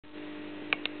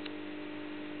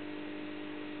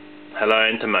Hello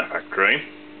into my factory.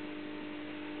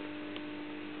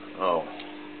 Oh,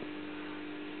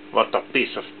 what a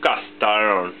piece of cast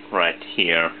iron right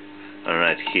here and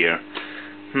right here.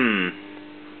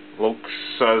 Looks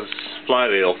as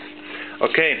flywheel.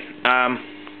 Okay, I'm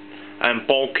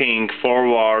poking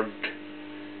forward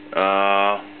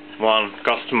one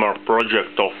customer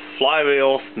project of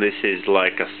flywheels. This is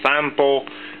like a sample.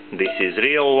 This is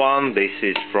real one. This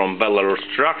is from Belarus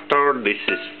tractor. This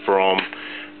is from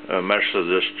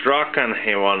Mercedes truck, and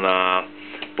he wanna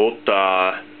put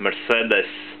a Mercedes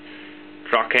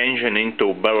truck engine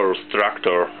into Belarus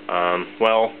tractor.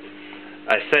 Well,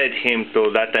 I said him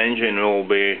to that engine will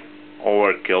be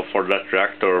overkill for that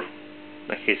tractor.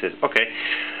 He says okay.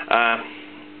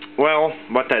 Well,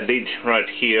 what I did right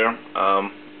here,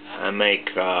 I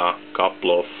make a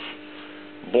couple of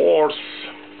boards,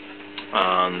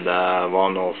 and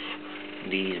one of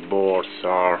these boards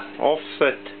are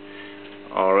offset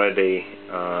already.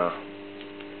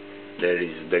 There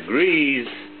is the grease,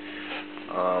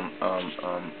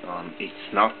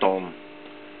 it's not on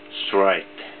straight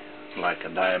like a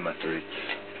diameter, it's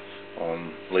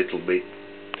on little bit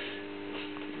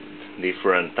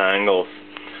different angles.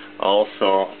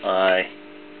 Also, I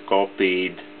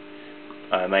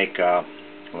make a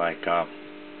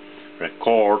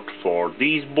record for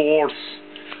these boards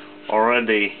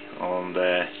already on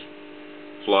the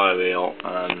flywheel,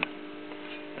 and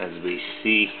as we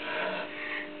see,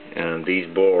 these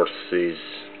boards is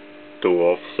to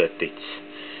offset, it's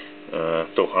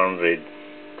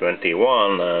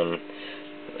 221 and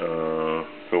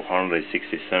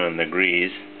 267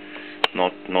 degrees,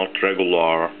 not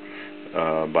regular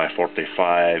by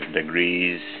 45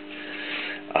 degrees.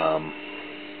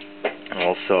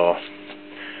 Also,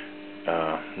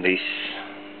 this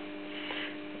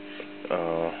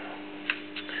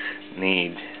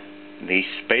need this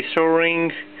spacer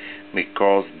ring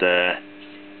because the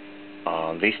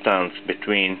distance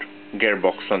between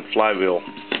gearbox and flywheel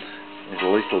is a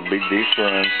little bit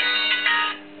different.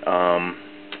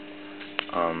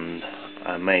 And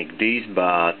I make this,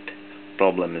 but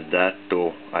problem is that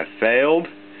too I failed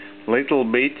a little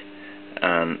bit,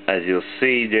 and as you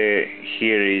see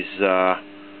here is a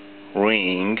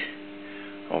ring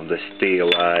of the steel.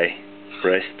 I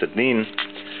pressed it in,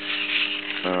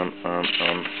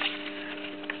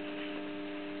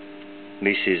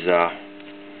 this is a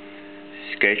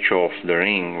sketch of the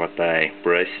ring what I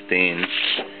pressed in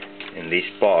this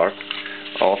part.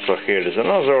 Also here is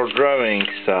another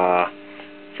drawings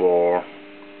for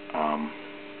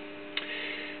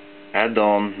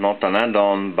add-on, not an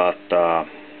add-on, but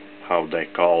how they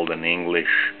called in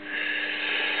English,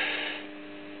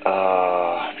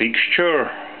 fixture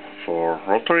for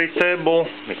rotary table,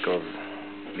 because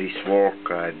this work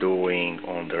I doing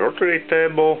on the rotary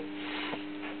table,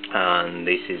 and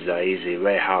this is an easy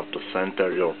way how to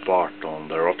center your part on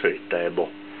the rotary table.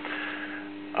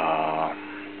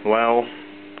 Well,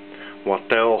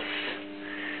 what else?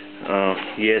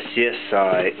 Yes,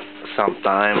 I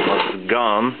sometime was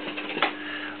gone.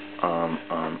 I'm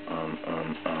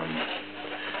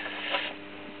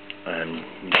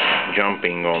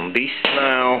jumping on this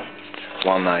now.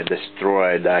 One I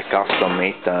destroyed, I custom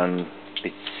it, and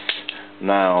it's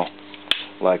now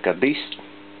like this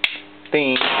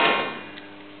thing.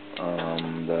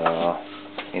 And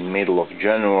in middle of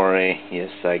January,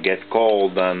 yes, I get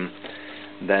cold, and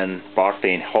then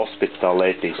party in hospital,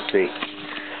 sick.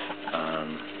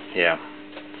 Yeah,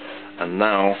 and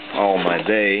now all my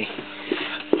day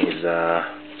is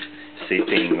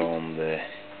sitting on the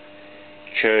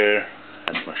chair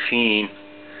at machine,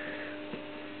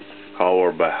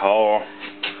 hour by hour.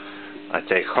 I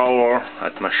take hour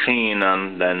at machine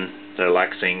and then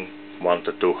relaxing 1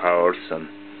 to 2 hours, and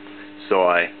so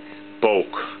I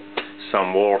poke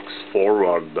some works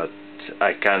forward, but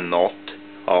I cannot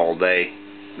all day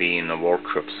be in a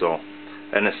workshop, so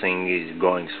anything is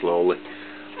going slowly.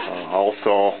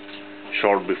 Also,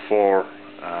 short before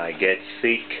I get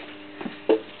sick,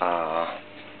 I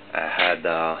had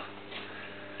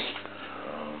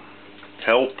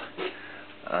help,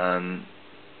 and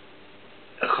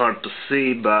hard to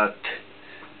see, but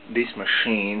this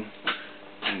machine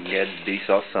get this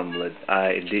assembled.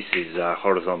 This is a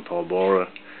horizontal borer.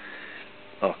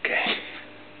 Okay,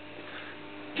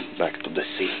 back to the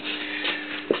sea.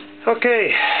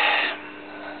 Okay,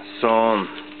 so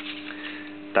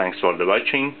thanks for the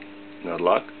watching, good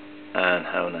luck, and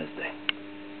have a nice day.